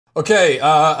Okay,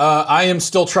 I am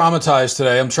still traumatized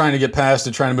today. I'm trying to get past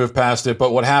it, trying to move past it.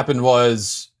 But what happened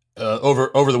was over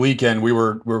the weekend we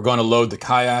were going to load the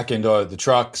kayak into the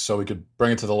truck so we could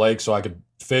bring it to the lake so I could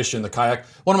fish in the kayak.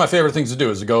 One of my favorite things to do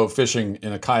is to go fishing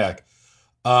in a kayak,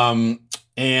 and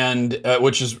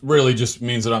which is really just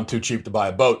means that I'm too cheap to buy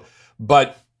a boat.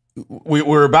 But we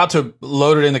were about to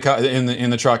load it in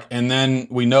the truck, and then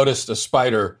we noticed a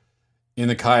spider in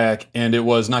the kayak, and it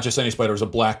was not just any spider; it was a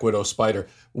black widow spider,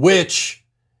 which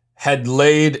had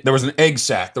laid. There was an egg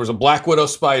sac. There was a black widow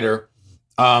spider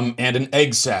and an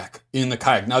egg sac in the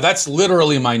kayak. Now that's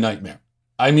literally my nightmare.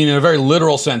 I mean, in a very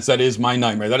literal sense, that is my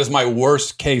nightmare. That is my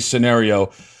worst case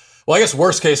scenario. Well, I guess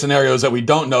worst case scenario is that we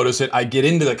don't notice it. I get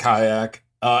into the kayak,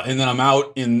 and then I'm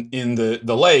out in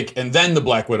the lake, and then the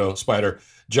black widow spider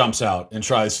jumps out and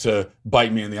tries to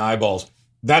bite me in the eyeballs.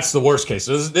 That's the worst case.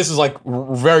 This is like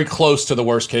very close to the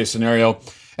worst case scenario.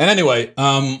 And anyway,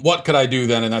 what could I do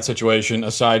then in that situation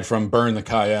aside from burn the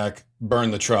kayak,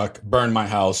 burn the truck, burn my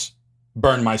house,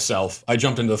 burn myself? I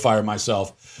jumped into the fire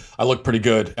myself. I looked pretty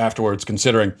good afterwards,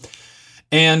 considering.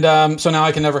 And so now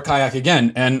I can never kayak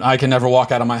again, and I can never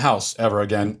walk out of my house ever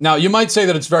again. Now, you might say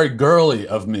that it's very girly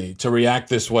of me to react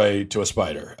this way to a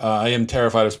spider. I am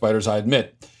terrified of spiders, I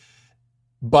admit.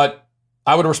 But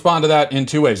I would respond to that in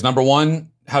two ways. Number one,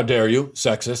 how dare you,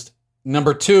 sexist.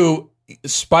 Number two,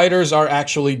 spiders are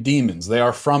actually demons. They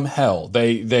are from hell.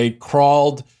 They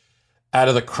crawled out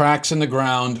of the cracks in the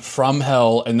ground from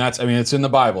hell, and it's in the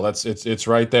Bible. It's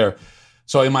right there.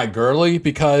 So am I girly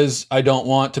because I don't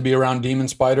want to be around demon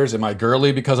spiders? Am I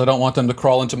girly because I don't want them to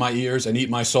crawl into my ears and eat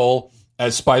my soul,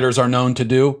 as spiders are known to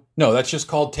do? No, that's just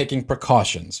called taking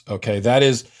precautions, okay?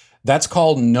 That's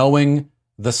called knowing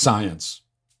the science.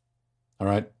 All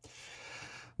right.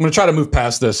 I'm going to try to move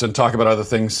past this and talk about other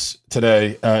things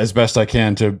today as best I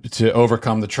can to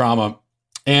overcome the trauma.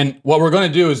 And what we're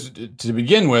going to do is, to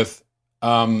begin with,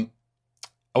 I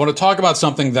want to talk about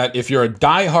something that if you're a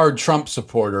diehard Trump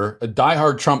supporter, a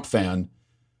diehard Trump fan,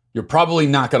 you're probably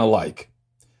not going to like.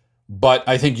 But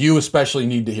I think you especially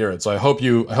need to hear it. So I hope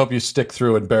you stick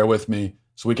through and bear with me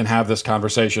so we can have this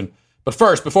conversation. But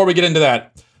first, before we get into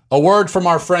that, a word from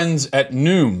our friends at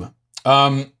Noom.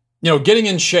 Getting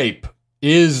in shape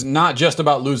is not just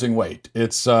about losing weight.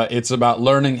 It's about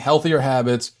learning healthier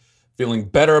habits, feeling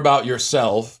better about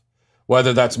yourself,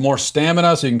 whether that's more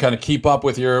stamina so you can kind of keep up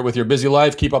with your busy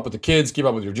life, keep up with the kids, keep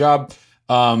up with your job,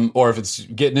 or if it's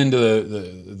getting into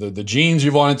the jeans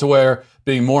you've wanted to wear,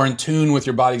 being more in tune with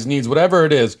your body's needs, whatever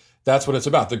it is, that's what it's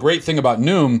about. The great thing about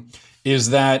Noom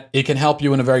is that it can help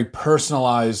you in a very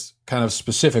personalized, kind of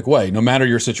specific way, no matter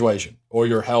your situation or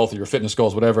your health or your fitness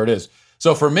goals, whatever it is.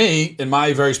 So for me, in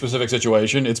my very specific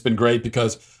situation, it's been great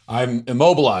because I'm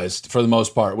immobilized for the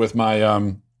most part with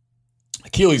my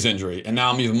Achilles injury. And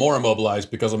now I'm even more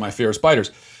immobilized because of my fear of spiders.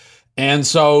 And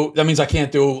so that means I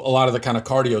can't do a lot of the kind of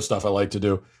cardio stuff I like to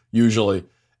do usually.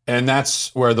 And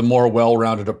that's where the more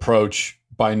well-rounded approach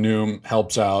by Noom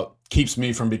helps out, keeps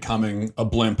me from becoming a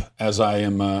blimp as I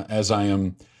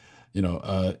am,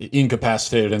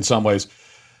 incapacitated in some ways.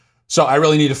 So I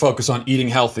really need to focus on eating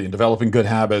healthy and developing good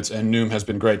habits, and Noom has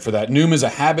been great for that. Noom is a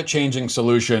habit-changing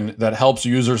solution that helps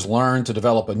users learn to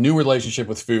develop a new relationship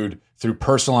with food through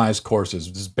personalized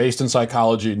courses. This is based in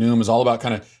psychology. Noom is all about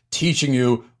kind of teaching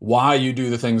you why you do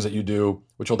the things that you do,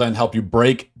 which will then help you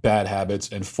break bad habits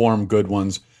and form good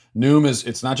ones. Noom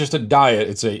it's not just a diet,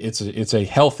 it's a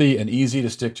healthy and easy to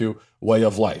stick to way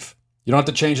of life. You don't have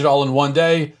to change it all in one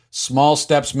day. Small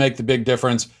steps make the big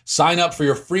difference. Sign up for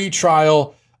your free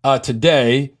trial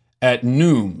today at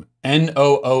Noom,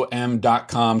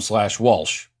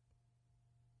 Noom.com/Walsh.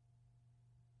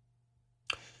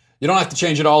 You don't have to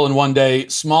change it all in one day.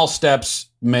 Small steps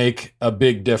make a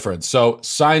big difference. So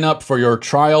sign up for your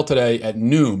trial today at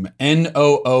Noom,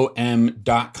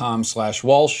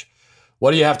 Noom.com/Walsh.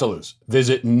 What do you have to lose?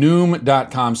 Visit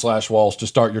Noom.com/Walsh to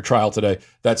start your trial today.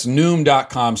 That's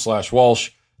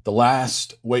Noom.com/Walsh, the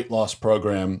last weight loss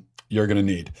program you're going to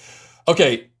need.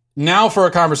 Okay. Now for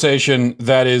a conversation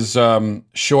that is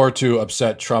sure to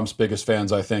upset Trump's biggest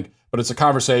fans, I think. But it's a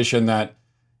conversation that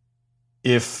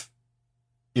if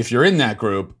you're in that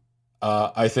group,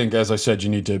 I think, as I said, you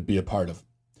need to be a part of.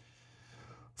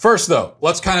 First, though,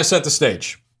 let's kind of set the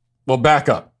stage. We'll back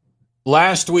up.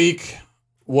 Last week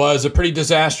was a pretty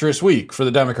disastrous week for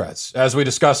the Democrats. As we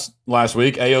discussed last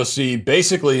week, AOC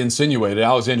basically insinuated,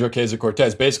 Alexandria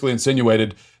Ocasio-Cortez basically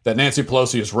insinuated that Nancy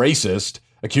Pelosi is racist,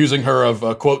 accusing her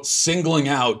of, quote, singling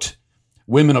out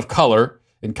women of color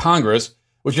in Congress,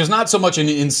 which is not so much an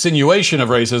insinuation of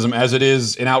racism as it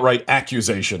is an outright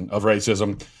accusation of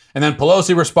racism. And then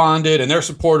Pelosi responded, and their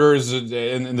supporters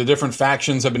and the different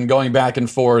factions have been going back and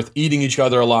forth, eating each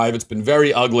other alive. It's been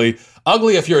very ugly.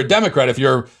 Ugly if you're a Democrat. If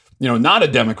you're, not a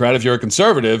Democrat, if you're a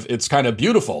conservative, it's kind of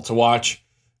beautiful to watch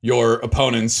your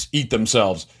opponents eat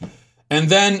themselves. And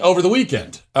then over the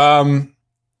weekend, so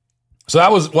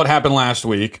that was what happened last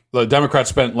week. The Democrats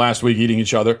spent last week eating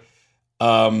each other,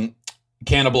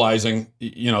 cannibalizing,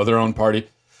 their own party.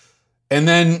 And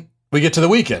then we get to the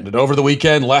weekend, and over the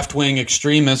weekend, left-wing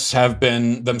extremists have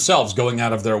been themselves going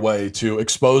out of their way to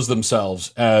expose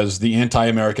themselves as the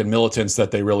anti-American militants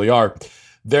that they really are.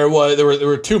 There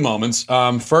were two moments.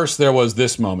 First, there was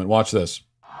this moment. Watch this.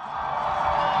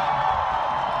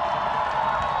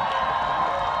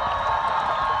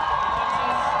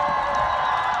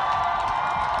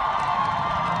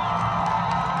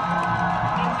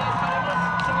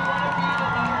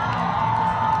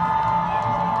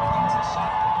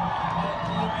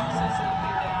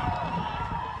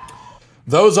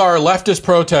 Those are leftist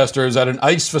protesters at an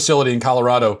ICE facility in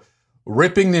Colorado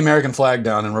ripping the American flag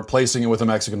down and replacing it with a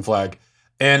Mexican flag.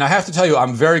 And I have to tell you,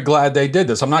 I'm very glad they did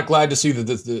this. I'm not glad to see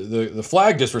the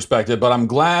flag disrespected, but I'm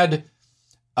glad,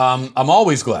 I'm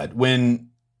always glad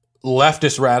when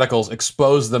leftist radicals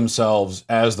expose themselves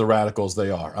as the radicals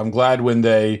they are. I'm glad when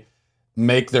they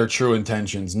make their true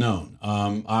intentions known.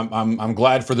 I'm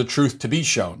glad for the truth to be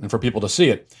shown and for people to see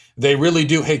it. They really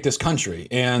do hate this country,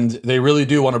 and they really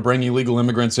do want to bring illegal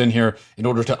immigrants in here in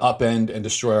order to upend and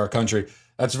destroy our country.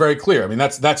 That's very clear. I mean,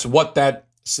 that's what the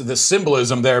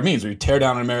symbolism there means. When you tear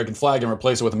down an American flag and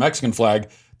replace it with a Mexican flag,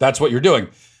 that's what you're doing.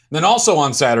 And then also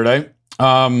on Saturday,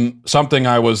 something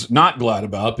I was not glad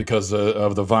about because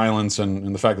of the violence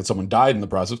and the fact that someone died in the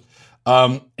process,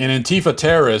 an Antifa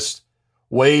terrorist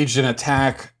waged an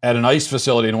attack at an ICE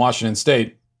facility in Washington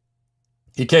State.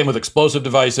 He came with explosive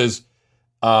devices,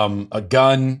 a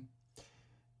gun,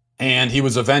 and he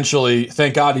was eventually,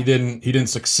 thank God he didn't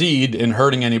succeed in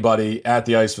hurting anybody at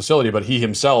the ICE facility, but he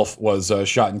himself was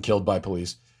shot and killed by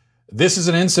police. This is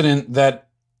an incident that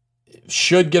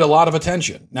should get a lot of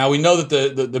attention. Now, we know that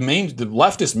the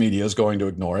leftist media is going to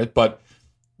ignore it, but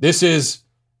this is,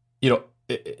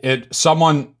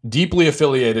 someone deeply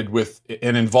affiliated with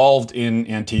and involved in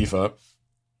Antifa,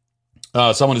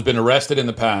 someone who's been arrested in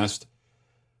the past,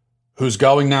 who's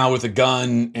going now with a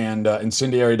gun and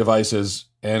incendiary devices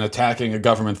and attacking a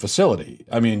government facility.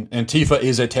 I mean, Antifa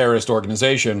is a terrorist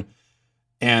organization,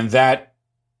 and that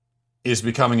is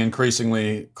becoming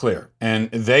increasingly clear. And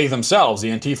they themselves, the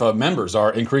Antifa members,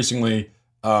 are increasingly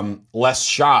less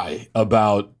shy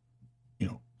about,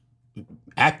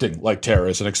 acting like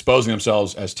terrorists and exposing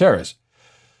themselves as terrorists.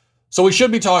 So we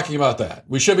should be talking about that.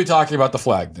 We should be talking about the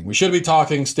flag thing. We should be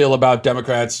talking still about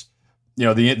Democrats,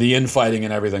 the infighting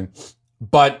and everything.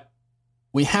 But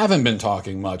we haven't been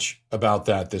talking much about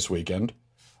that this weekend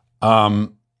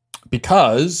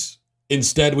because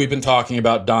instead we've been talking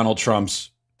about Donald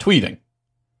Trump's tweeting.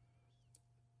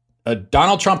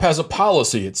 Donald Trump has a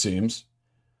policy, it seems,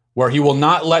 where he will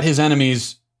not let his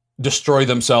enemies destroy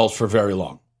themselves for very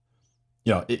long.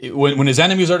 When his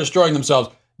enemies are destroying themselves,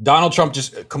 Donald Trump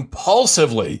just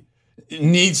compulsively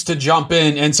needs to jump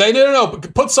in and say, no,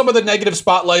 put some of the negative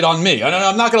spotlight on me.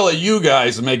 I'm not going to let you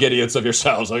guys make idiots of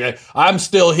yourselves, okay? I'm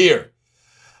still here.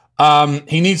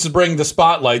 He needs to bring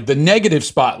the negative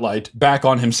spotlight back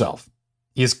on himself.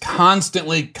 He is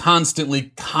constantly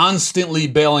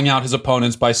bailing out his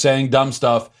opponents by saying dumb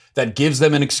stuff that gives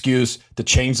them an excuse to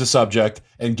change the subject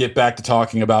and get back to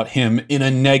talking about him in a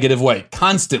negative way.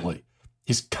 Constantly.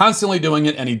 He's constantly doing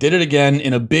it, and he did it again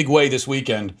in a big way this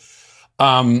weekend,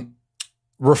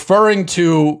 referring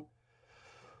to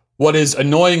what is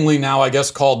annoyingly now, I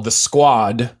guess, called the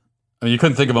Squad. I mean, you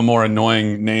couldn't think of a more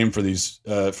annoying name for these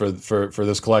for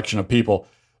this collection of people.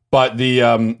 But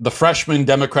the freshman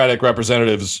Democratic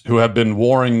representatives who have been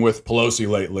warring with Pelosi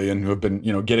lately and who have been,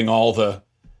 getting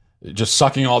just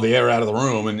sucking all the air out of the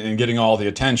room and getting all the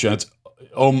attention. It's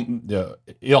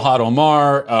Ilhan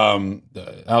Omar,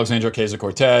 Alexandria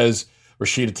Ocasio-Cortez,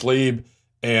 Rashida Tlaib,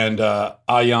 and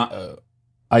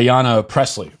Ayanna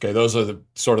Pressley. Okay, those are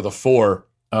the four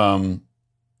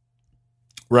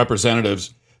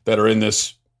representatives that are in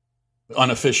this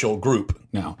unofficial group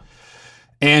now.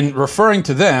 And referring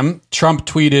to them, Trump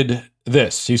tweeted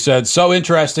this. He said, "So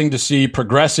interesting to see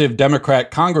progressive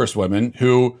Democrat congresswomen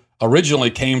who originally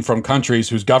came from countries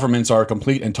whose governments are a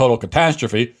complete and total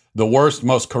catastrophe, the worst,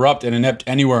 most corrupt and inept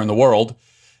anywhere in the world,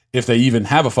 if they even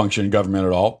have a functioning government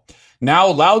at all, now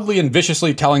loudly and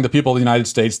viciously telling the people of the United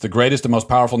States, the greatest and most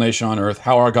powerful nation on earth,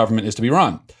 how our government is to be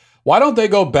run. Why don't they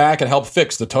go back and help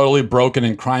fix the totally broken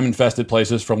and crime-infested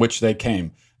places from which they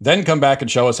came? Then come back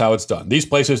and show us how it's done. These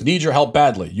places need your help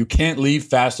badly. You can't leave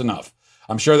fast enough.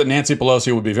 I'm sure that Nancy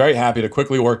Pelosi would be very happy to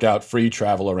quickly work out free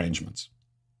travel arrangements.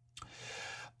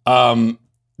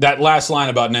 That last line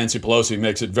about Nancy Pelosi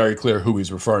makes it very clear who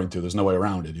he's referring to. There's no way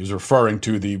around it. He's referring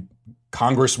to the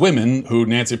congresswomen who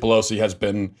Nancy Pelosi has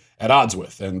been at odds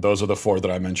with, and those are the 4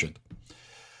 that I mentioned.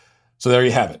 So there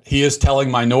you have it. He is telling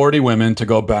minority women to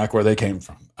go back where they came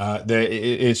from.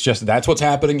 It's just, that's what's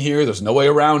happening here. There's no way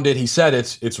around it. He said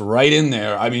it. It's right in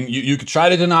there. I mean, you could try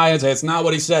to deny it, say it's not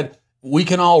what he said. We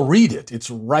can all read it. It's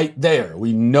right there.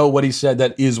 We know what he said.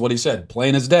 That is what he said,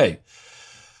 plain as day.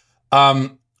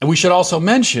 And we should also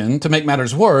mention, to make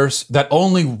matters worse, that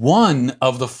only one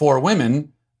of the 4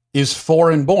 women is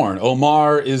foreign born.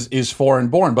 Omar is foreign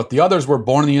born, but the others were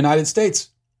born in the United States.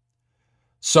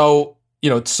 So,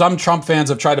 some Trump fans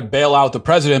have tried to bail out the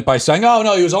president by saying, oh,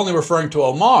 no, he was only referring to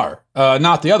Omar,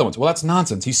 not the other ones. Well, that's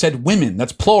nonsense. He said women.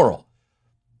 That's plural.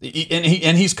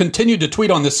 And he's continued to tweet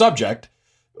on this subject,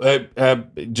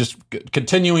 just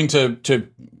continuing to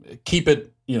keep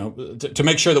it, to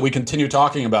make sure that we continue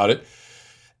talking about it.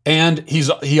 And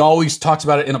he always talks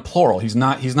about it in a plural. He's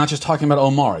not just talking about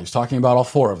Omar. He's talking about all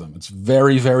 4 of them. It's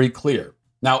very, very clear.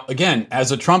 Now, again,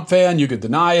 as a Trump fan, you could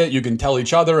deny it. You can tell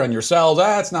each other and yourselves,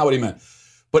 that's not what he meant.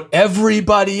 But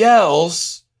everybody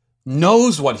else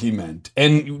knows what he meant.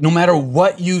 And no matter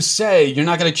what you say, you're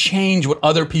not going to change what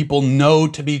other people know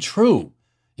to be true.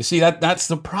 You see, that's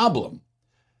the problem.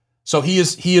 So he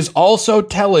is also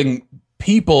telling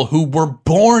people who were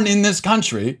born in this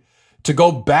country to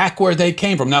go back where they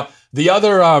came from. Now, the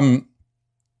other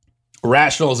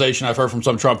rationalization I've heard from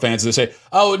some Trump fans, they say,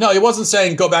 oh, no, he wasn't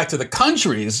saying go back to the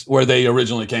countries where they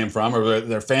originally came from or where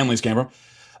their families came from,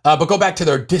 but go back to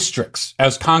their districts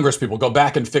as Congress people, go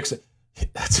back and fix it.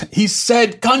 He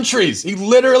said countries. He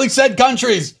literally said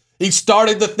countries. He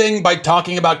started the thing by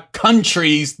talking about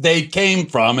countries they came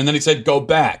from, and then he said go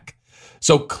back.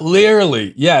 So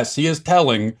clearly, yes, he is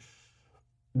telling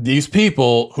these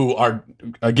people who are,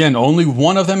 again, only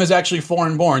one of them is actually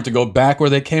foreign born, to go back where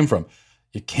they came from.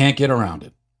 You can't get around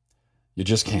it. You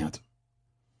just can't.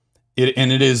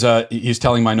 He's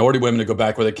telling minority women to go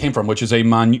back where they came from, which is a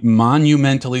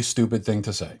monumentally stupid thing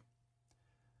to say.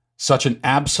 Such an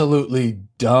absolutely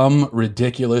dumb,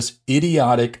 ridiculous,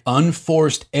 idiotic,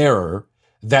 unforced error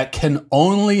that can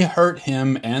only hurt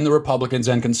him and the Republicans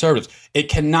and conservatives. It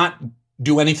cannot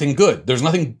do anything good. There's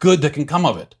nothing good that can come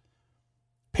of it.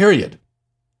 Period.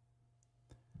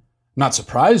 Not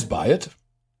surprised by it,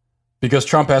 because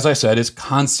Trump, as I said, is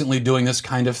constantly doing this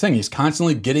kind of thing. He's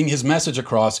constantly getting his message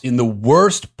across in the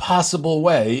worst possible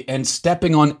way and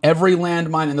stepping on every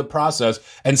landmine in the process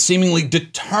and seemingly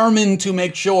determined to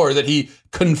make sure that he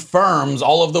confirms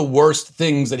all of the worst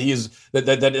things that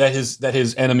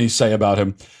his enemies say about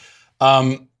him.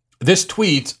 This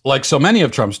tweet, like so many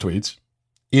of Trump's tweets,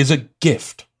 is a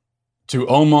gift to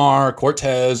Omar,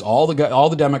 Cortez, all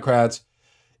the Democrats.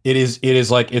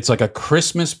 It's like a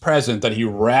Christmas present that he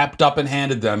wrapped up and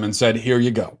handed them and said, here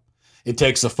you go. It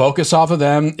takes the focus off of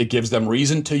them. It gives them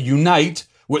reason to unite.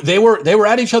 They were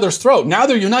at each other's throat. Now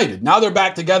they're united. Now they're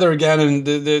back together again, and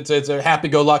it's a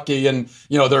happy-go-lucky, and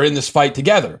they're in this fight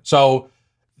together. So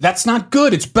that's not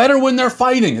good. It's better when they're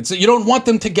fighting. You don't want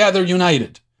them together,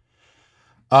 united.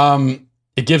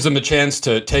 It gives them the chance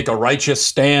to take a righteous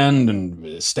stand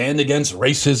and stand against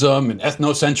racism and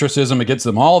ethnocentrism. It gets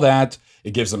them all that.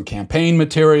 It gives them campaign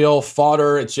material,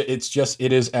 fodder. It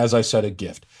is, as I said, a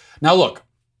gift. Now, look,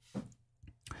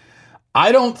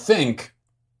 I don't think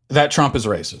that Trump is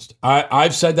racist.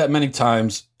 I've said that many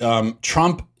times.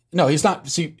 Trump, no, he's not.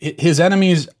 See, his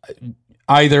enemies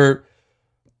either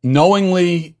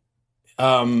knowingly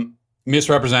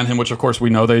misrepresent him, which of course we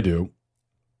know they do,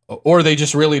 or they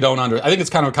just really don't I think it's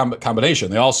kind of a combination.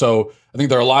 They also, I think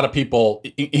there are a lot of people,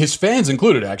 his fans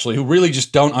included actually, who really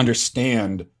just don't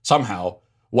understand somehow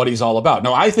what he's all about.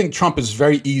 Now, I think Trump is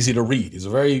very easy to read. He's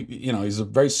a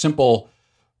very simple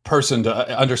person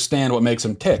to understand what makes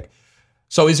him tick.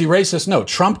 So is he racist? No,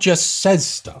 Trump just says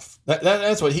stuff.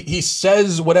 That's what he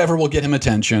says, whatever will get him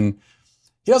attention.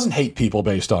 He doesn't hate people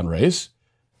based on race.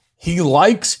 He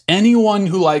likes anyone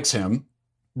who likes him,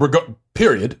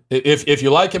 period. If you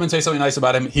like him and say something nice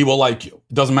about him, he will like you.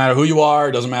 It doesn't matter who you are.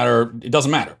 It doesn't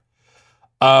matter.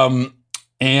 And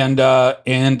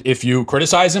if you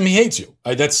criticize him, he hates you.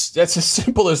 That's as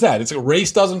simple as that.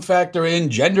 Race doesn't factor in,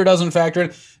 gender doesn't factor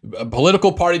in, a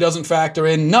political party doesn't factor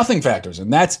in, nothing factors in.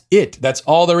 That's it. That's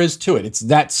all there is to it. It's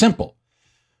that simple.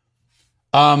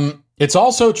 It's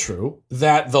also true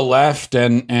that the left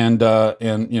and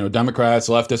Democrats,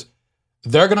 leftists,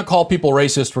 they're going to call people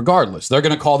racist regardless. They're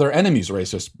going to call their enemies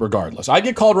racist regardless. I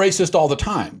get called racist all the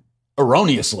time.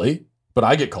 erroneously, but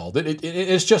I get called it.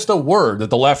 It's just a word that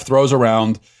the left throws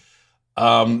around,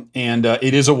 and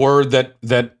it is a word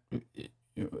that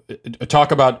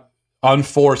talk about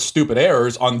unforced stupid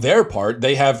errors on their part.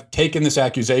 They have taken this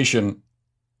accusation,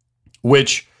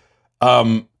 which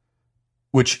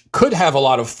could have a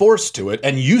lot of force to it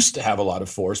and used to have a lot of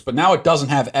force, but now it doesn't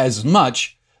have as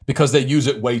much because they use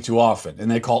it way too often,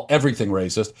 and they call everything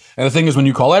racist. And the thing is, when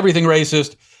you call everything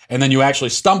racist and then you actually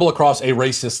stumble across a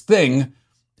racist thing,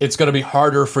 it's going to be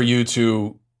harder for you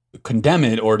to condemn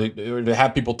it or to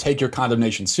have people take your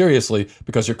condemnation seriously,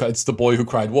 because it's the boy who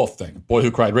cried wolf thing, boy who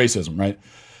cried racism, right?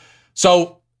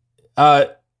 So,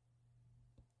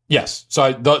 yes,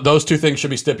 so those two things should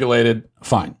be stipulated,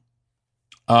 fine.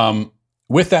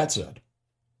 With that said,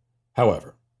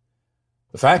 however,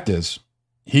 the fact is,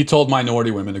 he told minority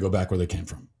women to go back where they came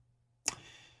from.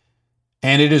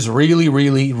 And it is really,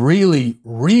 really, really,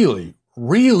 really,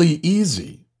 really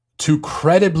easy to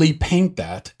credibly paint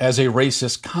that as a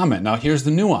racist comment. Now, here's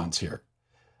the nuance here.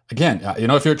 Again,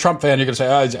 if you're a Trump fan, you're going to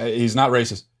say, oh, he's not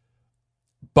racist.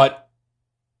 But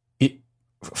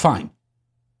fine.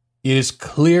 It is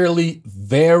clearly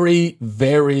very,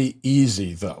 very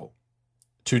easy, though,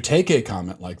 to take a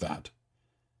comment like that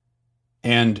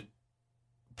and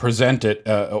present it,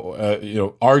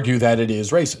 argue that it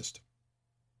is racist.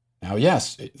 Now,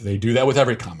 yes, they do that with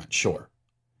every comment, sure.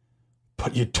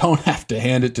 But you don't have to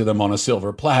hand it to them on a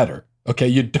silver platter, okay?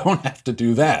 You don't have to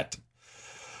do that.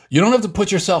 You don't have to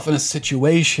put yourself in a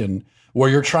situation where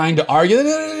you're trying to argue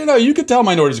that, you could tell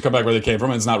minorities to come back where they came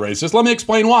from and it's not racist. Let me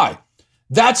explain why.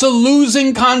 That's a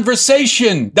losing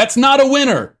conversation. That's not a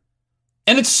winner.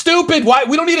 And it's stupid. Why?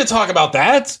 We don't need to talk about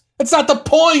that. That's not the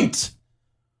point.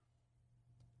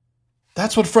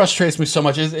 That's what frustrates me so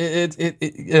much.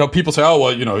 People say, oh,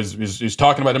 well, he's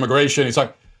talking about immigration. He's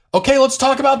like, okay, let's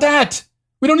talk about that.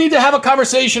 We don't need to have a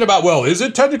conversation about, well, is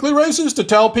it technically racist to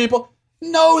tell people?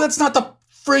 No, that's not the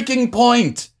freaking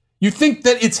point. You think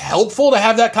that it's helpful to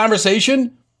have that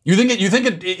conversation? You think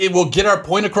it will get our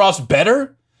point across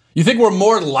better? You think we're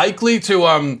more likely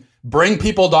to bring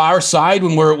people to our side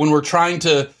when we're trying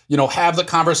to, have the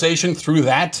conversation through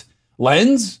that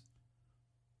lens?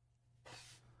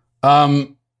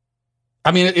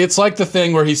 It's like the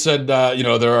thing where he said,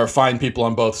 there are fine people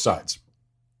on both sides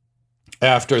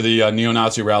after the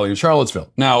neo-Nazi rally in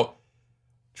Charlottesville. Now,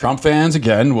 Trump fans,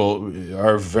 again,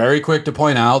 are very quick to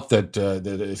point out that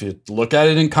if you look at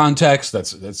it in context,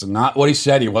 that's not what he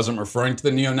said. He wasn't referring to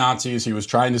the neo-Nazis. He was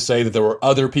trying to say that there were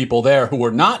other people there who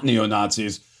were not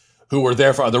neo-Nazis, who were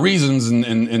there for other reasons,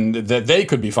 and that they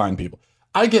could be fine people.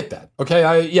 I get that.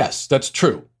 Okay, yes, that's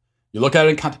true. You look at it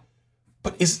in context.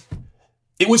 But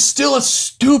it was still a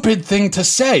stupid thing to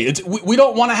say. We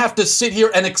don't want to have to sit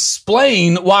here and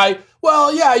explain why,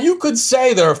 well, yeah, you could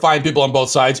say there are fine people on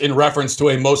both sides in reference to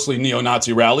a mostly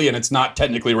neo-Nazi rally and it's not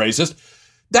technically racist.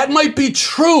 That might be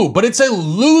true, but it's a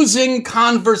losing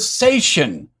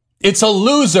conversation. It's a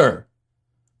loser.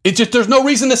 It's just, there's no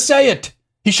reason to say it.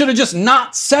 He should have just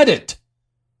not said it.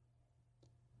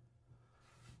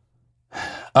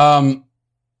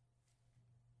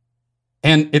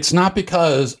 And it's not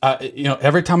because,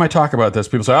 every time I talk about this,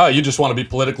 people say, oh, you just want to be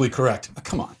politically correct.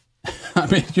 Come on. I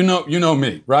mean, you know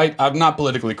me, right? I'm not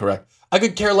politically correct. I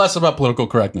could care less about political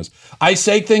correctness. I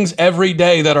say things every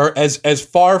day that are as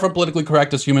far from politically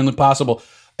correct as humanly possible.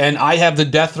 And I have the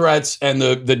death threats and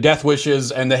the death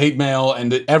wishes and the hate mail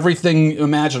and everything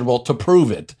imaginable to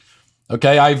prove it.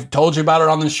 Okay, I've told you about it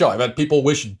on the show. I've had people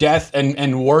wish death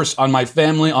and worse on my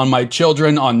family, on my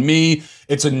children, on me.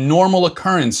 It's a normal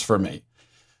occurrence for me.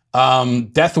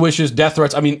 Death wishes, death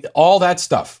threats, all that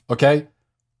stuff, okay?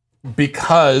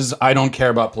 Because I don't care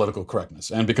about political correctness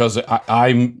and because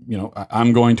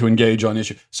I'm going to engage on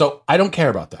issues. So I don't care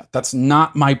about that. That's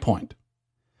not my point.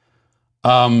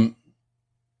 But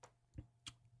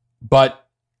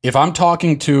if I'm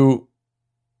talking to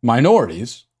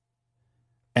minorities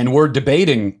and we're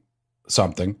debating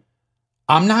something,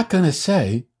 I'm not going to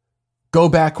say, go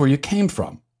back where you came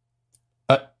from.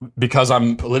 Because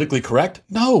I'm politically correct?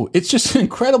 No, it's just an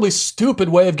incredibly stupid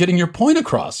way of getting your point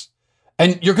across.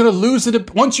 And you're going to lose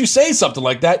it. Once you say something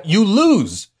like that, you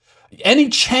lose. Any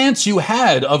chance you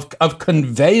had of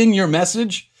conveying your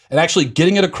message and actually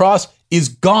getting it across is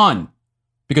gone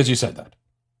because you said that.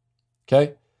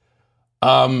 Okay?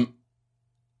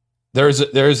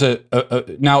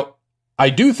 Now, I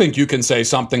do think you can say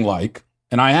something like,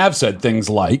 and I have said things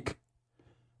like,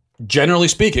 generally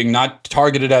speaking, not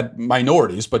targeted at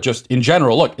minorities, but just in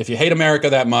general, look, if you hate America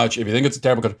that much, if you think it's a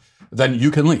terrible country, then you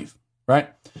can leave, right?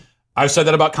 I've said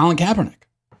that about Colin Kaepernick.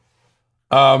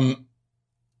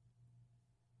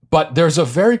 But there's a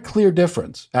very clear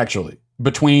difference, actually,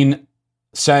 between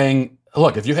saying,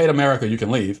 look, if you hate America, you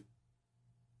can leave,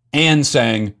 and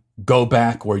saying, go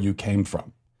back where you came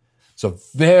from. It's a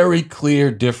very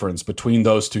clear difference between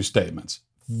those two statements.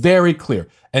 Very clear.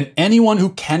 And anyone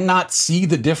who cannot see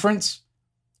the difference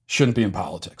shouldn't be in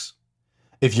politics.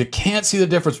 If you can't see the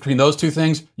difference between those two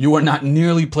things, you are not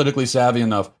nearly politically savvy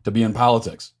enough to be in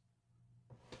politics.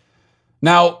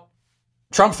 Now,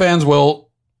 Trump fans will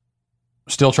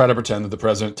still try to pretend that the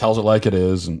president tells it like it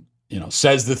is and,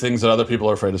 says the things that other people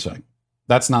are afraid of saying.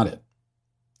 That's not it.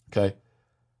 Okay?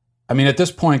 I mean, at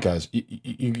this point, guys,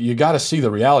 you got to see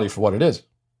the reality for what it is.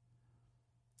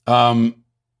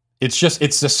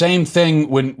 It's the same thing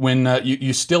when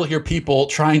you still hear people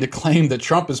trying to claim that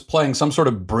Trump is playing some sort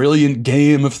of brilliant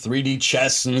game of 3D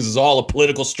chess and this is all a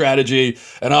political strategy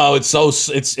and it's so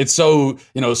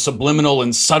subliminal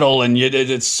and subtle and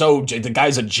it's so the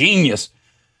guy's a genius.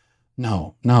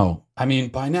 No. I mean,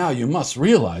 by now you must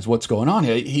realize what's going on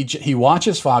here. He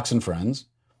watches Fox and Friends,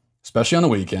 especially on the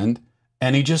weekend,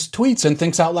 and he just tweets and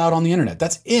thinks out loud on the internet.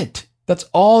 That's it. That's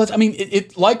all.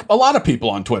 It like a lot of people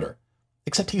on Twitter.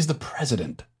 Except he's the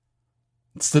president.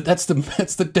 That's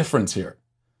the difference here.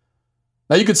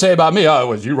 Now you could say about me,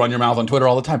 you run your mouth on Twitter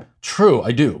all the time. True,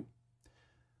 I do.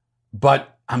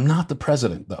 But I'm not the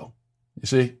president, though. You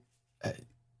see,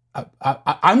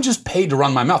 I'm just paid to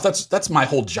run my mouth. That's my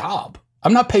whole job.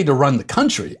 I'm not paid to run the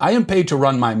country. I am paid to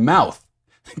run my mouth,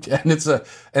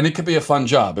 and it could be a fun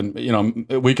job. And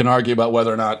we can argue about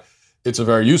whether or not it's a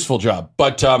very useful job.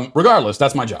 But regardless,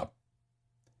 that's my job.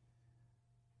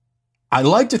 I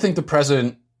like to think the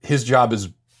president, his job is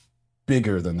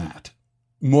bigger than that,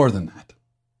 more than that.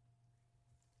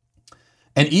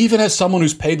 And even as someone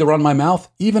who's paid to run my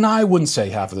mouth, even I wouldn't say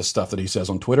half of the stuff that he says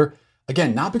on Twitter.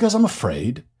 Again, not because I'm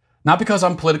afraid, not because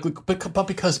I'm politically, but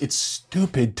because it's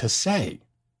stupid to say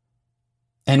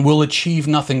and will achieve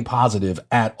nothing positive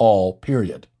at all,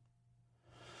 period.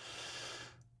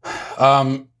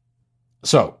 Okay.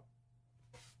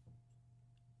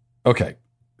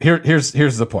 Here's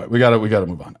the point. We gotta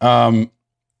move on.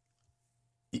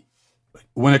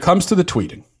 When it comes to the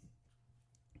tweeting,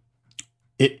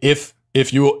 if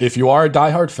you are a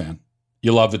diehard fan,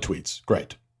 you love the tweets.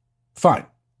 Great, fine.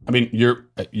 I mean, you're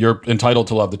entitled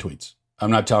to love the tweets. I'm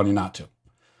not telling you not to.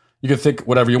 You can think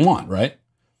whatever you want, right?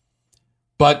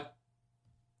 But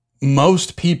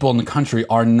most people in the country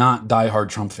are not diehard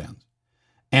Trump fans,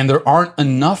 and there aren't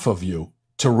enough of you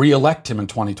to reelect him in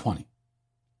 2020.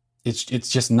 It's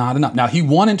just not enough. Now, he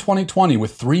won in 2020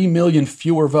 with 3 million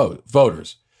fewer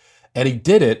voters. And he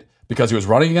did it because he was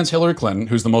running against Hillary Clinton,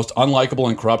 who's the most unlikable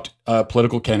and corrupt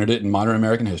political candidate in modern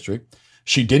American history.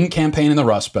 She didn't campaign in the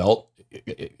Rust Belt,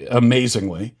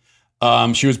 amazingly.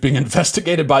 She was being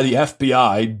investigated by the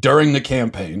FBI during the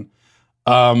campaign.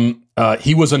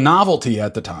 He was a novelty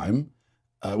at the time,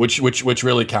 which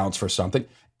really counts for something.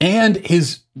 And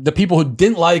the people who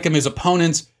didn't like him, his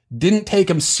opponents, didn't take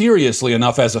him seriously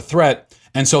enough as a threat,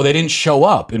 and so they didn't show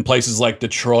up in places like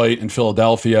Detroit and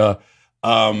Philadelphia.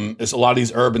 There's a lot of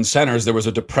these urban centers. There was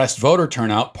a depressed voter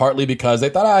turnout, partly because they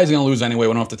thought, he's going to lose anyway.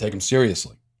 We don't have to take him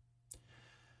seriously.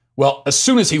 Well, as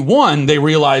soon as he won, they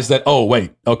realized that,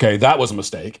 that was a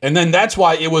mistake. And then that's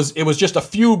why it was just a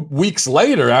few weeks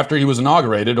later after he was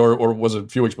inaugurated, or was it a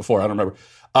few weeks before? I don't remember,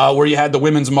 where you had the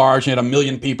Women's March, and you had 1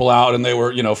 million people out, and they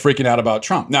were, freaking out about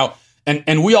Trump. Now,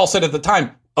 and we all said at the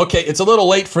time, okay, it's a little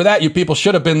late for that. You people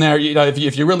should have been there.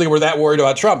 If you really were that worried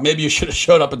about Trump, maybe you should have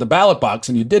showed up at the ballot box,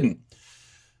 and you didn't.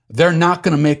 They're not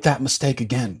going to make that mistake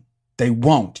again. They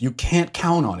won't. You can't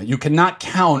count on it. You cannot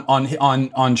count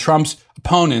on Trump's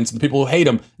opponents, the people who hate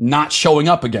him, not showing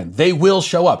up again. They will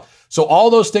show up. So all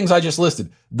those things I just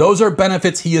listed, those are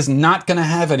benefits he is not going to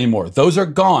have anymore. Those are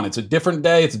gone. It's a different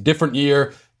day. It's a different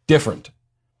year. Different.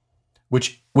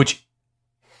 Which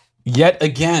yet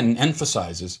again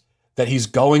emphasizes that he's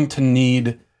going to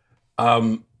need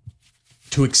to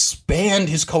expand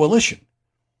his coalition.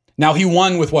 Now, he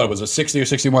won with what? Was it 60 or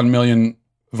 61 million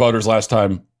voters last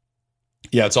time?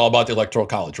 Yeah, it's all about the Electoral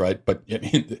College, right? But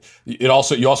you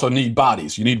also need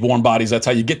bodies. You need warm bodies. That's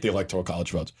how you get the Electoral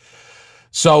College votes.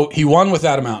 So he won with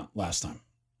that amount last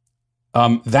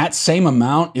time. That same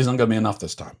amount isn't going to be enough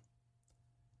this time.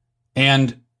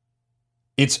 And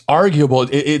it's arguable.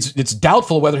 It's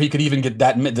doubtful whether he could even get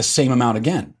the same amount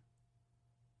again.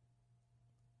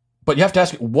 But you have to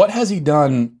ask, what has he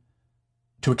done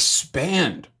to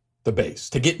expand the base,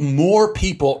 to get more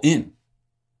people in?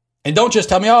 And don't just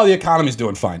tell me, the economy's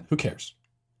doing fine. Who cares?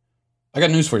 I got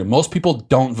news for you. Most people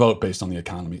don't vote based on the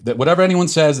economy. That whatever anyone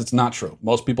says, it's not true.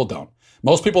 Most people don't.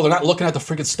 Most people, they're not looking at the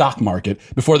freaking stock market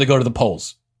before they go to the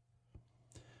polls.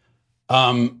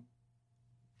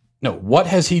 No, what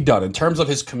has he done in terms of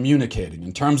his communicating,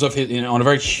 in terms of his, on a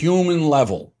very human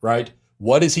level, right?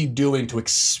 What is he doing to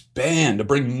expand, to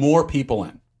bring more people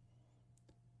in?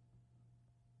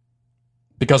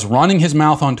 Because running his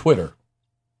mouth on Twitter,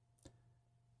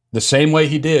 the same way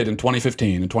he did in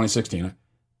 2015 and 2016,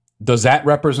 does that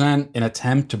represent an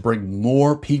attempt to bring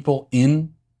more people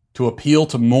in, to appeal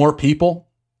to more people?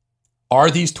 Are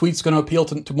these tweets going to appeal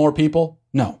to more people?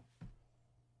 No.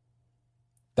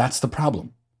 That's the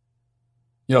problem.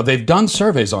 You know, they've done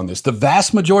surveys on this. The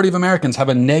vast majority of Americans have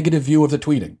a negative view of the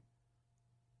tweeting.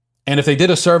 And if they did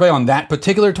a survey on that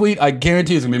particular tweet, I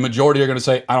guarantee it's going to be a majority are going to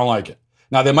say, I don't like it.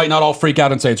 Now, they might not all freak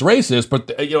out and say it's racist, but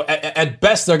at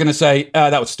best, they're going to say,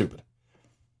 that was stupid.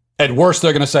 At worst,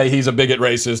 they're going to say he's a bigot,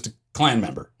 racist, Klan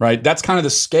member, right? That's kind of the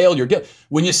scale you're getting.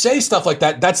 When you say stuff like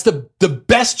that, that's the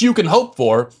best you can hope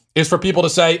for is for people to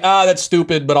say, that's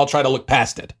stupid, but I'll try to look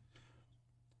past it.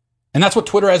 And that's what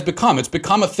Twitter has become. It's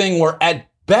become a thing where at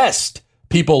best,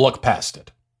 people look past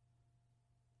it.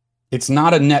 It's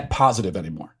not a net positive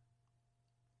anymore.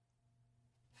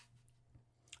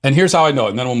 And here's how I know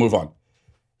it, and then we'll move on.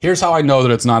 Here's how I know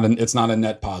that it's not a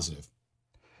net positive.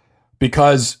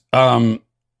 Because I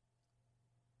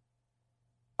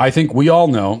think we all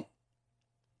know,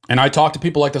 and I talk to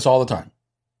people like this all the time,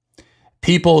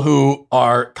 people who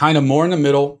are kind of more in the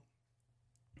middle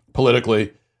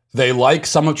politically. They like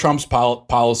some of Trump's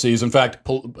policies. In fact,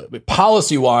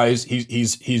 policy-wise,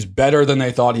 he's better than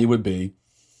they thought he would be.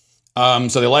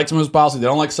 So they like some of his policies. They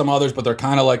don't like some others, but they're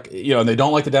kind of like, they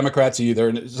don't like the Democrats either.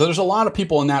 And so there's a lot of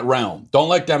people in that realm. Don't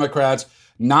like Democrats,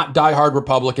 not diehard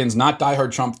Republicans, not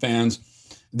diehard Trump fans.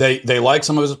 They like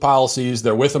some of his policies.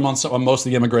 They're with him on most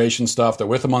of the immigration stuff. They're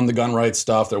with him on the gun rights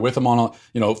stuff. They're with him on,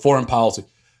 foreign policy.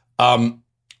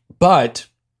 But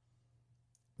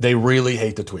they really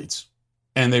hate the tweets.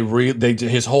 And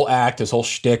his whole act, his whole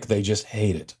shtick, they just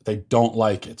hate it. They don't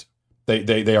like it.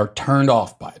 They are turned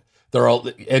off by it.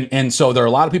 So there are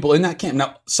a lot of people in that camp.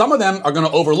 Now, some of them are going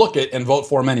to overlook it and vote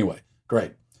for him anyway.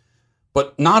 Great.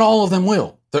 But not all of them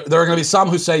will. There are going to be some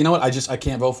who say, you know what, I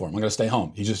can't vote for him. I'm going to stay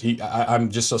home. I'm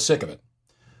just so sick of it.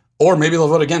 Or maybe they'll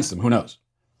vote against him. Who knows?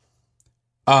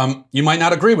 You might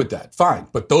not agree with that. Fine.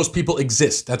 But those people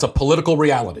exist. That's a political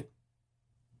reality.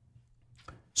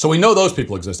 So we know those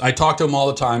people exist. I talk to them all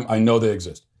the time. I know they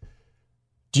exist.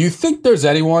 Do you think there's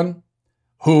anyone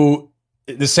who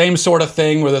the same sort of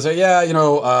thing where they say, I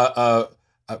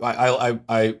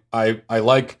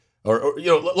like, or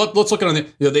let's look at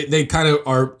it. They kind of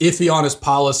are iffy on his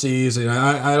policies.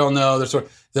 I don't know.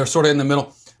 They're sort of in the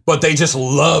middle, but they just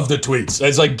love the tweets.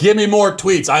 It's like, give me more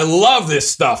tweets. I love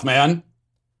this stuff, man.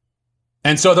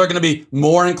 And so they're going to be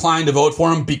more inclined to vote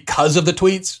for him because of the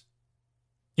tweets.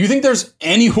 You think there's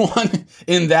anyone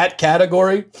in that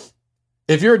category?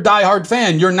 If you're a diehard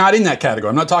fan, you're not in that category.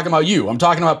 I'm not talking about you. I'm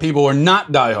talking about people who are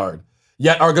not diehard,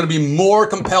 yet are going to be more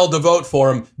compelled to vote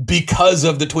for him because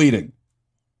of the tweeting.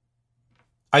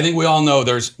 I think we all know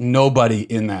there's nobody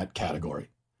in that category.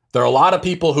 There are a lot of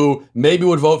people who maybe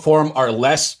would vote for him, are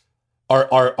less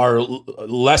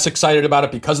excited about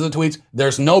it because of the tweets.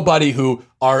 There's nobody who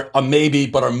are a maybe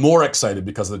but are more excited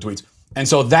because of the tweets. And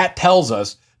so that tells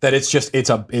us that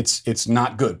it's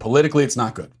not good. Politically, it's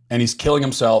not good. And he's killing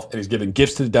himself and he's giving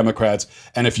gifts to the Democrats.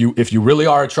 And if you really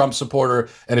are a Trump supporter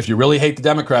and if you really hate the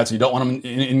Democrats and you don't want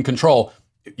them in control,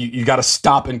 you got to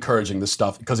stop encouraging this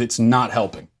stuff because it's not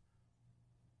helping.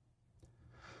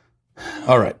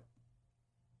 All right.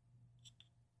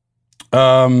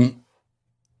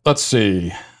 Let's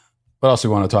see. What else do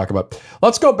we want to talk about?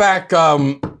 Let's go back.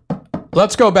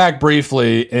 Let's go back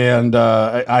briefly. And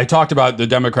I talked about the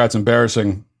Democrats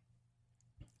embarrassing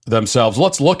themselves.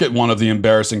 Let's look at one of the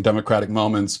embarrassing Democratic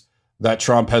moments that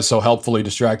Trump has so helpfully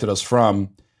distracted us from.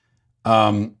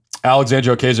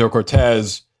 Alexandria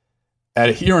Ocasio-Cortez, at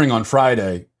a hearing on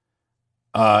Friday,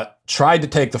 tried to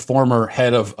take the former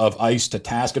head of ICE to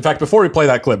task. In fact, before we play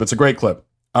that clip, it's a great clip.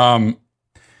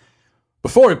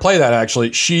 Before we play that,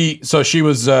 actually, she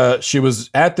was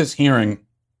at this hearing,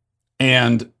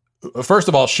 and first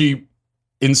of all, she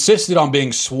insisted on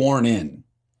being sworn in,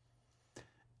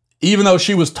 even though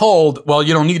she was told, well,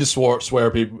 you don't need to swear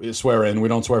in. We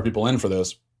don't swear people in for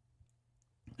this.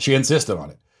 She insisted on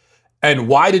it. And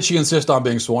why did she insist on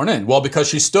being sworn in? Well, because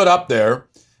she stood up there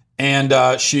and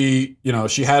she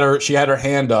had her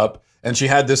hand up and she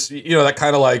had this, that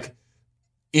kind of like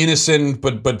innocent,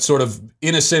 but sort of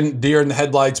innocent deer in the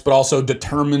headlights, but also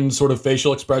determined sort of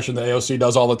facial expression that AOC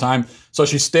does all the time. So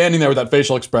she's standing there with that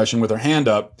facial expression with her hand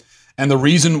up. And the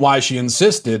reason why she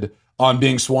insisted on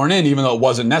being sworn in, even though it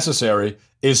wasn't necessary,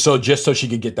 is just so she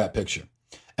could get that picture.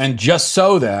 And just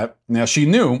so that, now she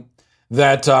knew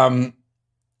that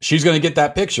she's going to get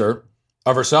that picture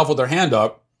of herself with her hand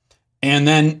up, and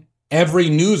then every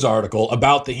news article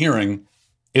about the hearing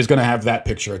is going to have that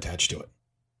picture attached to it,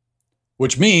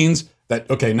 which means that,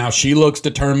 okay, now she looks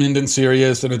determined and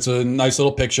serious, and it's a nice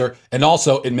little picture, and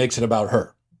also it makes it about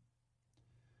her.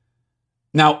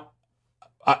 Now,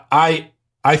 I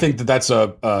think that that's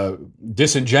a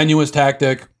disingenuous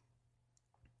tactic.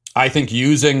 I think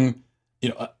using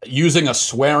a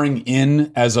swearing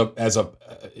in as a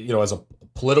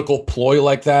political ploy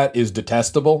like that is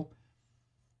detestable.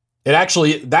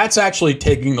 That's actually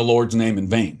taking the Lord's name in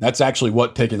vain. That's actually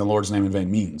what taking the Lord's name in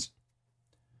vain means.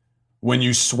 When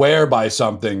you swear by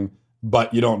something,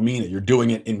 but you don't mean it, you're doing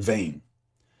it in vain.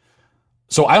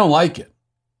 So I don't like it,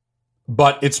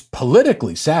 but it's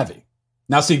politically savvy.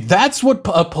 Now, see, that's what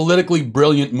a politically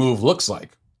brilliant move looks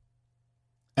like.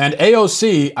 And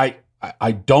AOC,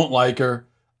 I don't like her.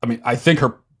 I mean, I think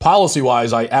her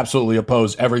policy-wise, I absolutely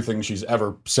oppose everything she's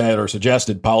ever said or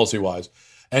suggested policy-wise.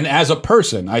 And as a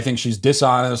person, I think she's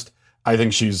dishonest. I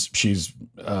think she's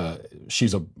a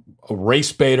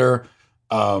race baiter.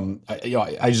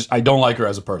 I don't like her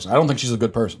as a person. I don't think she's a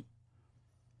good person.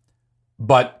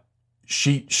 But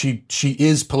she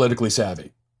is politically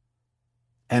savvy,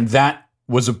 and that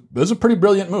was a pretty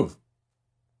brilliant move.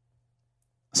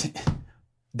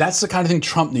 That's the kind of thing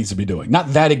Trump needs to be doing.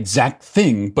 Not that exact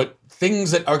thing, but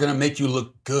things that are going to make you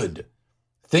look good.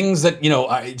 Things that,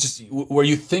 where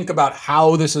you think about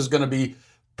how this is going to be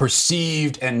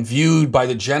perceived and viewed by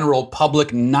the general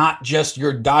public, not just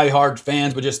your diehard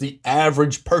fans, but just the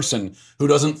average person who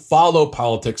doesn't follow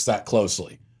politics that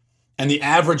closely. And the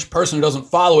average person who doesn't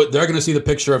follow it, they're going to see the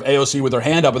picture of AOC with her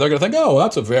hand up, and they're going to think, oh,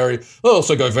 looks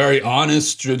like a very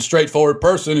honest and straightforward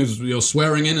person who's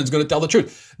swearing in and is going to tell the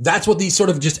truth. That's what these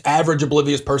sort of just average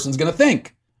oblivious person is going to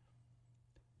think.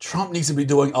 Trump needs to be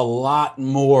doing a lot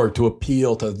more to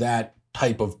appeal to that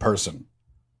type of person,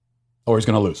 or he's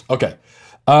going to lose. Okay.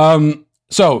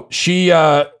 So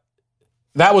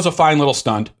that was a fine little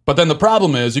stunt, but then the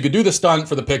problem is you could do the stunt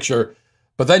for the picture,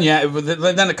 but then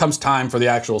then it comes time for the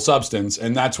actual substance,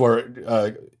 and that's where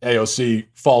AOC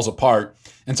falls apart.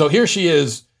 And so here she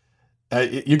is.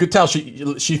 You could tell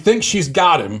she thinks she's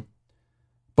got him,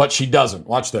 but she doesn't.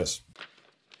 Watch this.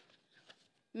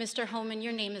 Mr. Homan,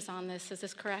 your name is on this. Is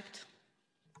this correct?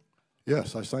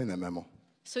 Yes, I signed that memo.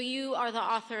 So you are the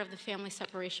author of the family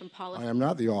separation policy? I am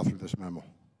not the author of this memo.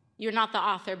 You're not the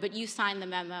author, but you signed the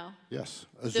memo? Yes,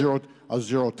 a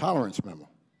zero tolerance memo.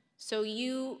 So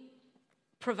you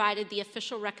provided the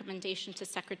official recommendation to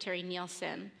Secretary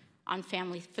Nielsen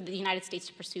for the United States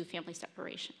to pursue family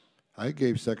separation? I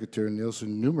gave Secretary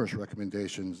Nielsen numerous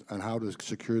recommendations on how to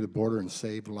secure the border and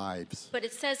save lives. But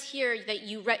it says here that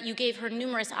you gave her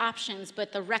numerous options,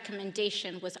 but the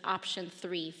recommendation was option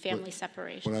 3, family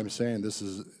separation. What I'm saying, this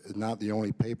is not the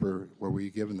only paper where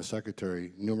we've given the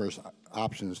Secretary numerous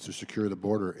options to secure the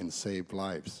border and save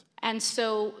lives. And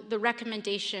so the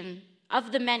recommendation,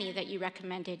 of the many that you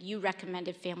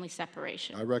recommended family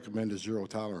separation. I recommended zero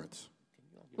tolerance.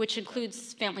 Which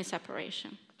includes family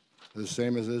separation. The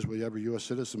same as is with every U.S.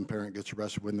 citizen parent gets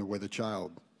arrested when they're with a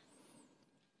child.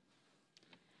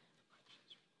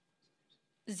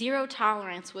 Zero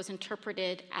tolerance was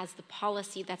interpreted as the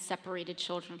policy that separated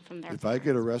children from their If I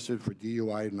get arrested for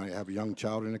DUI and I have a young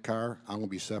child in the car, I'm going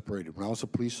to be separated. When I was a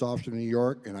police officer in New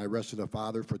York and I arrested a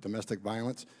father for domestic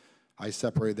violence, I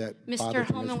separated that father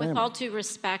from his family. Mr. Homan, with all due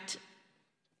respect,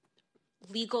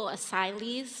 legal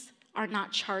asylees are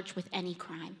not charged with any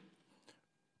crime.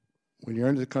 When you're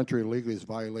into the country illegally, it's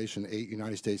violation 8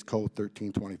 United States Code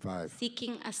 1325.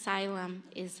 Seeking asylum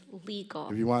is legal.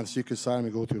 If you want to seek asylum,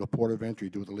 you go through the port of entry,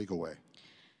 do it the legal way.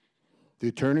 The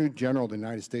Attorney General of the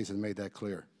United States has made that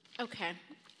clear. Okay.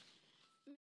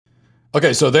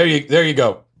 Okay, so there you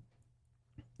go.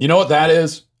 You know what that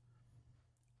is?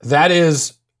 That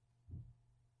is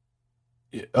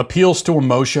appeals to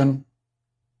emotion,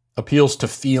 appeals to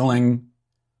feeling,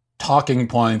 talking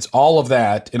points, all of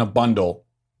that in a bundle,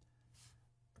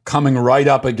 coming right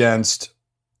up against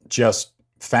just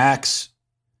facts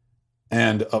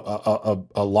and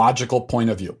a logical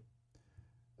point of view.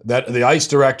 That the ICE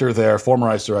director there, former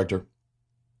ICE director,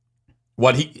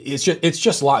 it's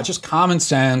just common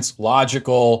sense,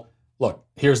 logical. Look,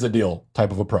 here's the deal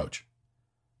type of approach.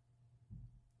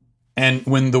 And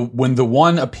when the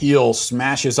one appeal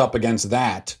smashes up against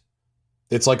that,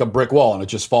 it's like a brick wall and it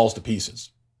just falls to pieces.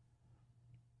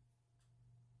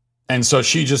 And so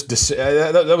she just,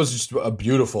 that was just a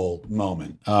beautiful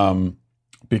moment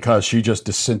because she just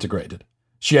disintegrated.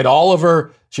 She had all of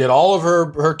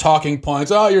her talking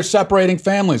points. Oh, you're separating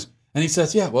families. And he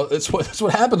says, yeah, well, that's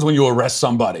what happens when you arrest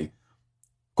somebody.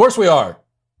 Of course we are.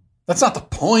 That's not the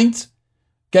point.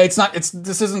 Okay,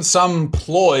 this isn't some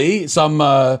ploy,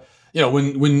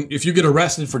 if you get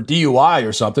arrested for DUI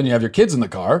or something, you have your kids in the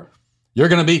car, you're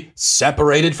going to be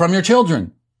separated from your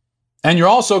children. And you're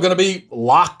also going to be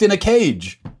locked in a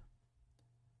cage.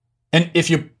 And if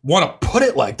you want to put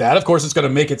it like that, of course, it's going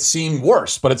to make it seem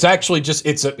worse. But it's actually just,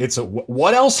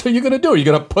 what else are you going to do? Are you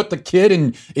going to put the kid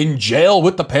in jail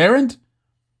with the parent?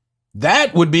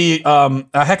 That would be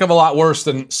a heck of a lot worse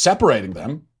than separating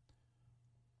them.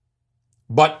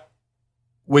 But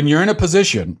when you're in a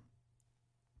position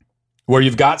where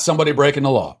you've got somebody breaking the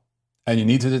law and you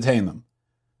need to detain them,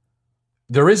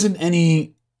 there isn't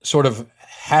any sort of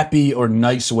happy or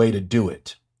nice way to do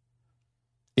it.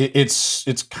 It's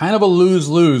kind of a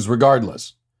lose-lose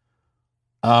regardless.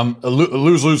 A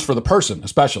lose-lose for the person,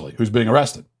 especially, who's being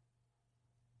arrested.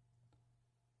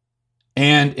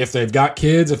 And if they've got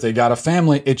kids, if they've got a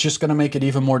family, it's just going to make it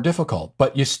even more difficult.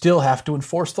 But you still have to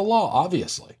enforce the law,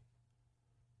 obviously.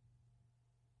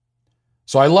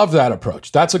 So I love that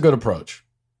approach. That's a good approach.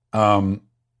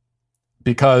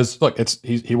 Because, look,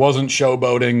 he wasn't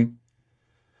showboating.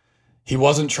 He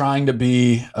wasn't trying to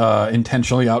be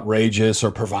intentionally outrageous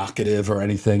or provocative or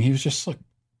anything. He was just, look,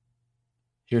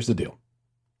 here's the deal.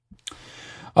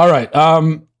 All right.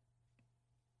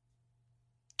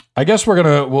 I guess I've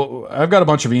got a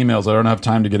bunch of emails I don't have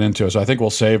time to get into, so I think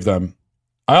we'll save them.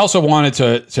 I also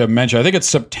wanted to mention, I think it's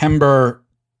September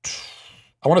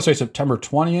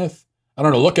 20th. I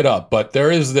don't know, look it up, but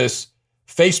there is this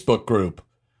Facebook group,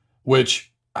 which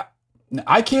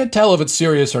I can't tell if it's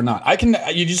serious or not.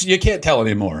 You can't tell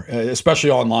anymore,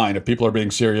 especially online, if people are being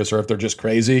serious or if they're just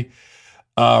crazy.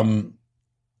 I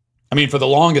mean, for the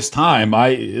longest time,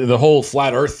 the whole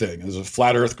flat Earth thing, there's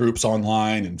flat Earth groups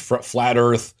online and flat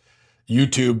Earth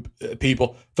YouTube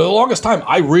people. For the longest time,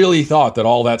 I really thought that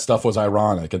all that stuff was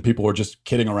ironic and people were just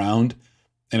kidding around,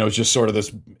 and it was just sort of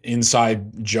this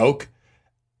inside joke.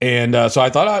 And so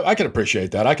I thought I can appreciate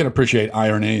that. I can appreciate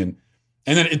irony. And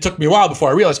then it took me a while before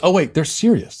I realized, oh, wait, they're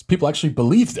serious. People actually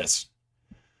believe this.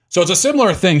 So it's a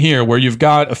similar thing here where you've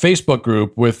got a Facebook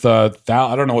group with, I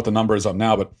don't know what the number is up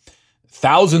now, but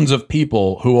thousands of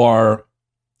people who are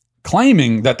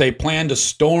claiming that they plan to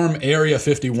storm Area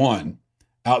 51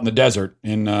 out in the desert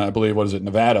in, I believe,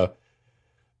 Nevada.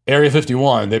 Area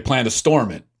 51, they plan to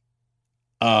storm it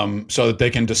so that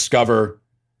they can discover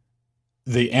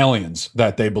the aliens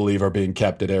that they believe are being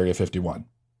kept at Area 51.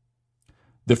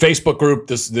 The Facebook group,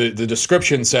 the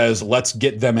description says, let's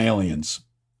get them aliens.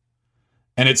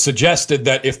 And it suggested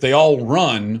that if they all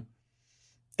run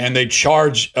and they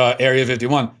charge Area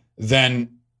 51,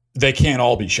 then they can't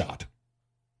all be shot.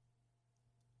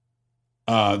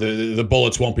 The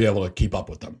bullets won't be able to keep up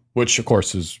with them, which, of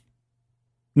course, is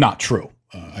not true.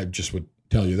 I just would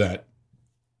tell you that.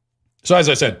 So, as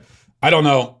I said, I don't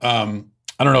know.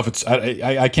 I don't know if it's.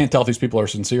 I can't tell if these people are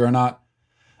sincere or not.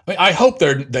 I mean, I hope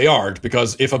they aren't,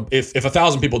 because if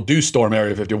 1,000 people do storm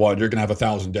Area 51, you're going to have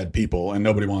 1,000 dead people, and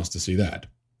nobody wants to see that.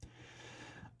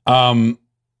 And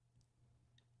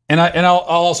I'll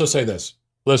also say this.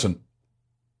 Listen,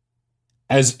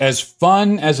 as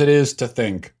fun as it is to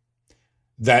think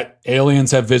that aliens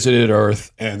have visited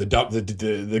Earth and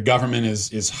the government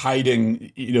is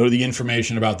hiding, the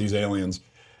information about these aliens,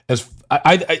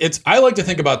 I like to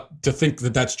think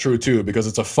that that's true too, because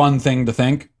it's a fun thing to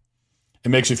think. It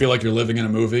makes you feel like you're living in a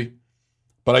movie.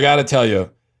 But I got to tell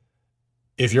you,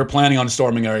 if you're planning on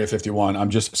storming Area 51, I'm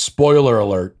just, spoiler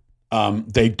alert,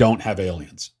 they don't have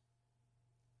aliens.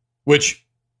 Which,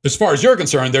 as far as you're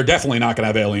concerned, they're definitely not going to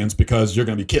have aliens, because you're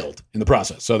going to be killed in the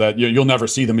process, so that you'll never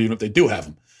see them even if they do have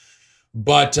them.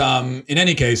 But in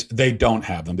any case, they don't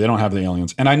have them. They don't have the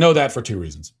aliens. And I know that for two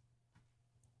reasons.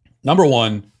 Number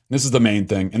one, this is the main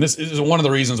thing, and this is one of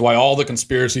the reasons why all the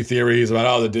conspiracy theories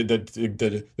about,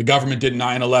 the government did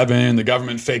 9/11, the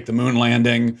government faked the moon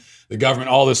landing, the government,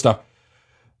 all this stuff.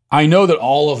 I know that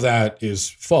all of that is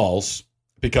false,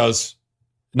 because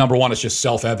number one, it's just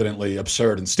self-evidently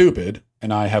absurd and stupid,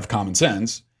 and I have common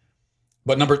sense.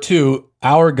 But number two,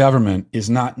 our government is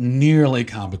not nearly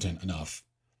competent enough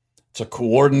to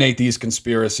coordinate these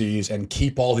conspiracies and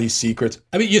keep all these secrets.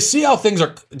 I mean, you see how things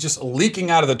are just leaking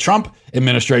out of the Trump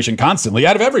administration constantly,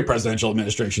 out of every presidential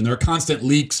administration. There are constant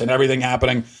leaks and everything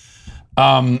happening.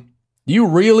 You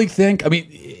really think, I mean,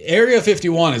 Area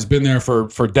 51 has been there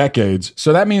for decades.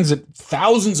 So that means that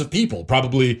thousands of people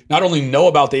probably not only know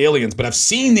about the aliens, but have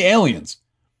seen the aliens.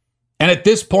 And at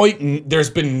this point, there's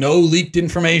been no leaked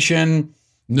information,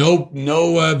 no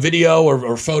video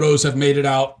or photos have made it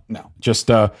out. No, just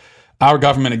our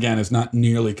government, again, is not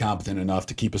nearly competent enough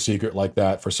to keep a secret like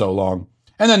that for so long.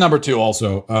 And then number two,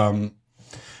 also,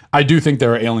 I do think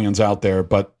there are aliens out there,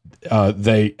 but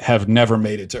They have never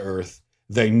made it to Earth.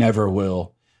 They never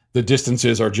will. The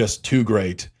distances are just too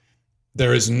great.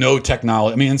 There is no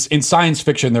technology. I mean, in science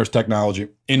fiction, there's technology.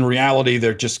 In reality,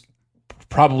 there just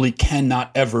probably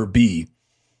cannot ever be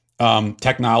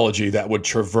technology that would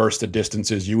traverse the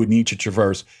distances you would need to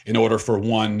traverse in order for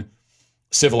one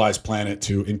civilized planet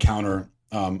to encounter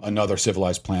another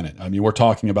civilized planet. I mean, we're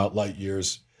talking about light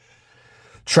years.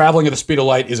 Traveling at the speed of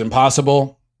light is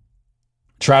impossible.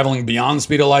 Traveling beyond the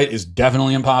speed of light is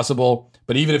definitely impossible.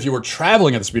 But even if you were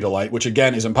traveling at the speed of light, which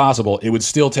again is impossible, it would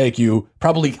still take you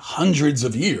probably hundreds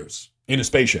of years in a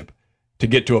spaceship to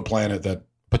get to a planet that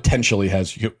potentially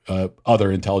has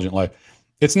other intelligent life.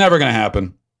 It's never going to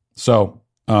happen. So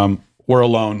we're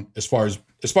alone as far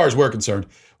as we're concerned.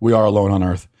 We are alone on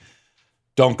Earth.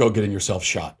 Don't go getting yourself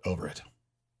shot over it.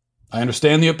 I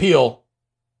understand the appeal,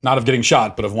 not of getting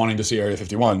shot, but of wanting to see Area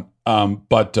 51.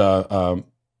 But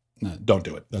don't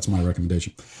do it. That's my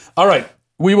recommendation. All right.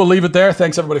 We will leave it there.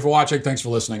 Thanks, everybody, for watching. Thanks for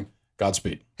listening.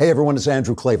 Godspeed. Hey, everyone, it's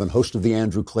Andrew Klavan, host of The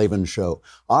Andrew Klavan Show.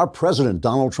 Our president,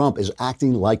 Donald Trump, is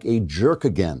acting like a jerk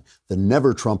again. The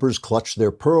never-Trumpers clutch their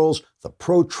pearls. The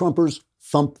pro-Trumpers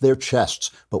thump their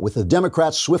chests. But with the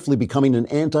Democrats swiftly becoming an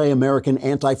anti-American,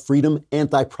 anti-freedom,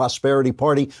 anti-prosperity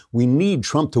party, we need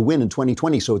Trump to win in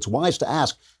 2020. So it's wise to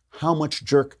ask, how much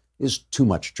jerk is too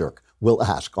much jerk? We'll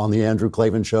ask on The Andrew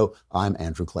Klavan Show. I'm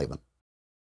Andrew Klavan.